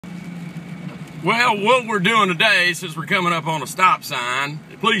Well, what we're doing today, since we're coming up on a stop sign,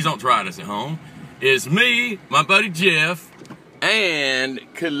 please don't try this at home, is me, my buddy Jeff, and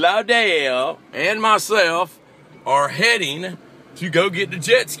Clawdell and myself are heading to go get the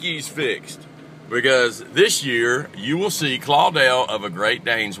jet skis fixed. Because this year, you will see Clawdell of a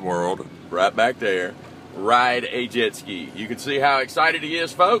Great-Danes world, right back there, ride a jet ski. You can see how excited he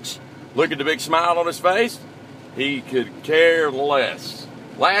is, folks. Look at the big smile on his face. He could care less.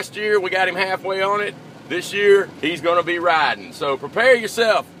 Last year, we got him halfway on it. This year, he's going to be riding. So prepare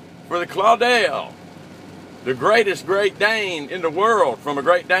yourself for the Clawdell, the greatest Great Dane in the world from a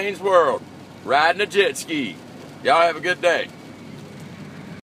Great-Danes world, riding a jet ski. Y'all have a good day.